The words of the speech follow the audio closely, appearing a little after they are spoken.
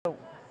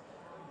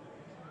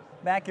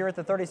Back here at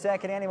the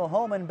 32nd Annual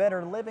Home and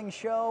Better Living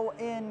Show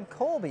in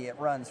Colby. It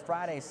runs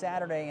Friday,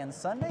 Saturday, and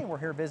Sunday. We're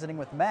here visiting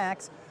with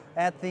Max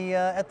at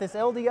this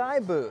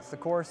LDI booth.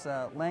 Of course,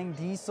 Lang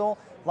Diesel,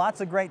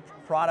 lots of great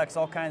products,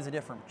 all kinds of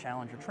different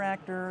Challenger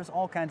tractors,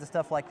 all kinds of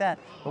stuff like that.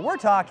 But we're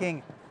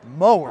talking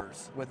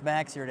mowers with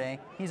Max here today.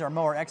 He's our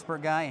mower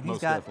expert guy, and he's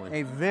got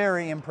a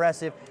very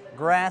impressive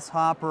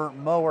grasshopper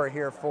mower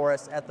here for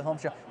us at the home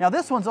show. Now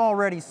this one's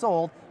already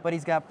sold, but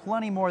he's got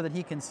plenty more that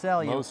he can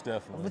sell you. Most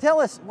definitely. Tell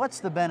us,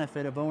 what's the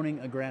benefit of owning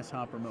a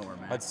grasshopper mower,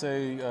 Max? I'd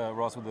say,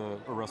 Russ, one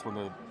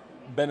of the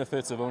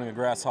benefits of owning a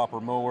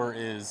grasshopper mower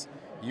is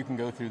you can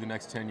go through the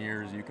next 10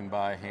 years, you can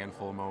buy a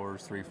handful of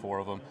mowers, 3, 4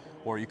 of them,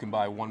 or you can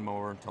buy one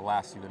mower to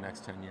last you the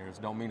next 10 years.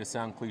 Don't mean to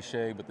sound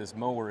cliche, but this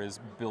mower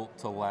is built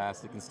to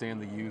last. It can stand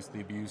the use,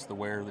 the abuse, the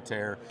wear, the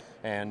tear,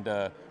 and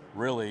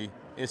really,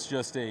 it's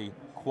just a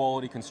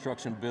quality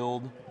construction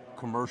build,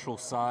 commercial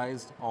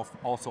sized,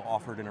 also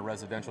offered in a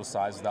residential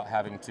size without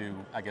having to,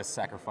 I guess,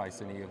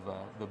 sacrifice any of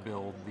the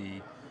build,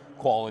 the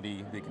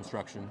quality, the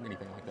construction,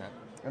 anything like that.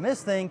 And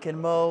this thing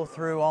can mow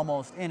through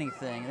almost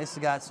anything. This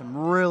has got some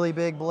really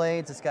big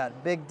blades. It's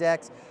got big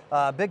decks,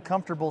 big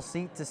comfortable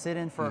seat to sit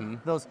in for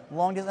those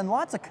long distance, and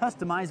lots of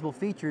customizable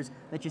features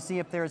that you see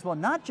up there as well.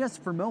 Not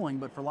just for mowing,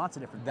 but for lots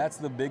of different things. That's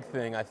the big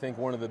thing. I think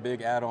one of the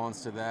big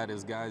add-ons to that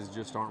is guys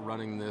just aren't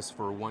running this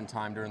for one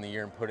time during the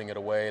year and putting it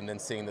away and then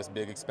seeing this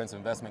big expensive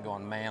investment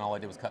going, man, all I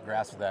did was cut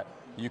grass with that.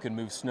 You can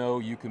move snow,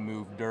 you can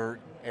move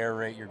dirt,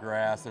 aerate your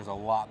grass. There's a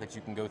lot that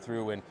you can go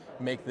through and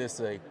make this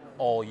a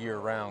all year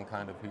round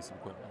kind of piece of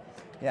equipment.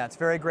 Yeah, it's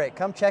very great.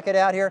 Come check it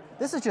out here.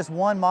 This is just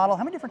one model.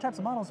 How many different types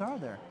of models are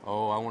there?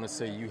 Oh, I want to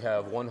say you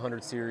have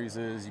 100 series,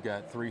 you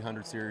got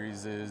 300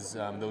 series.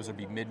 Those would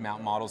be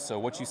mid-mount models. So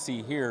what you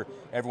see here,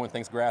 everyone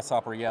thinks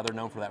Grasshopper, yeah, they're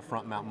known for that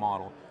front mount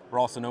model. We're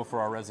also known for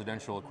our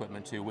residential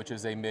equipment too, which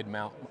is a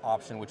mid-mount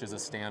option, which is a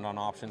stand-on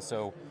option.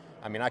 So,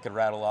 I mean, I could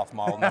rattle off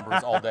model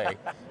numbers all day,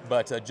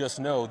 but just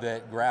know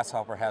that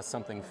Grasshopper has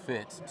something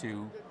fit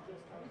to,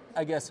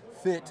 I guess,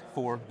 fit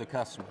for the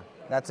customer.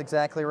 That's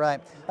exactly right.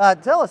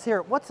 Tell us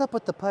here, what's up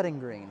with the putting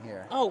green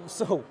here? Oh,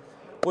 so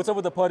what's up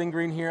with the putting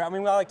green here? I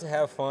mean, I like to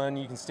have fun.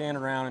 You can stand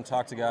around and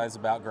talk to guys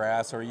about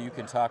grass, or you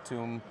can talk to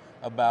them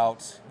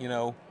about, you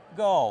know,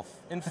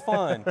 golf and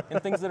fun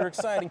and things that are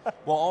exciting,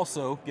 while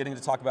also getting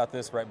to talk about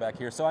this right back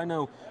here. So I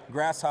know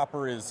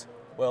Grasshopper is,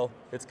 well,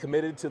 it's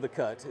committed to the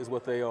cut is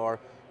what they are,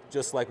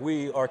 just like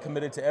we are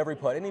committed to every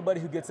putt. Anybody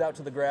who gets out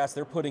to the grass,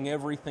 they're putting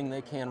everything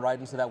they can right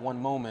into that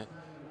one moment.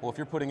 Well, if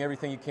you're putting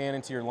everything you can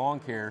into your lawn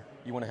care,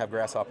 you want to have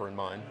Grasshopper in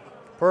mind.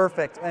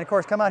 Perfect. And of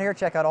course, come out here,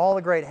 check out all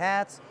the great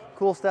hats,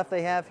 cool stuff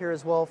they have here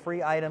as well,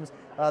 free items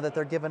that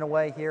they're giving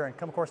away here. And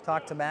come, of course,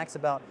 talk to Max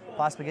about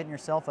possibly getting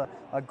yourself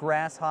a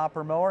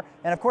Grasshopper mower.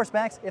 And of course,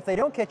 Max, if they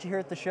don't catch you here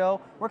at the show,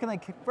 where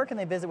can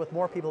they visit with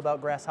more people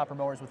about Grasshopper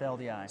mowers with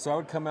LDI? So I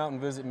would come out and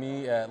visit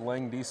me at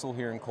Lang Diesel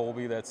here in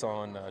Colby. That's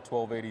on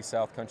 1280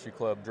 South Country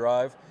Club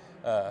Drive.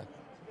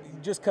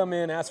 Just come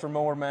in, ask for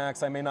Mower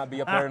Max. I may not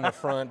be up there in the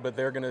front, but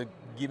they're going to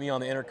get me on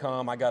the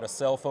intercom. I got a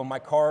cell phone. My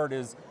card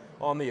is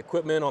on the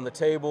equipment, on the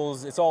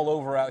tables. It's all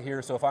over out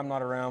here, so if I'm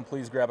not around,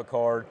 please grab a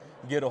card,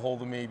 get a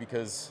hold of me,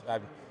 because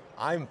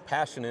I'm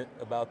passionate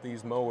about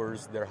these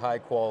mowers. They're high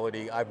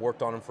quality. I've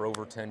worked on them for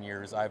over 10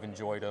 years. I've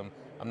enjoyed them.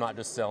 I'm not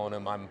just selling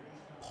them. I'm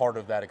part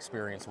of that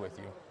experience with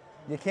you.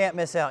 You can't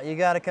miss out. You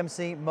got to come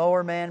see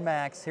Mower Man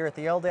Max here at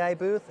the LDI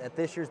booth at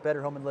this year's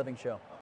Better Home and Living Show.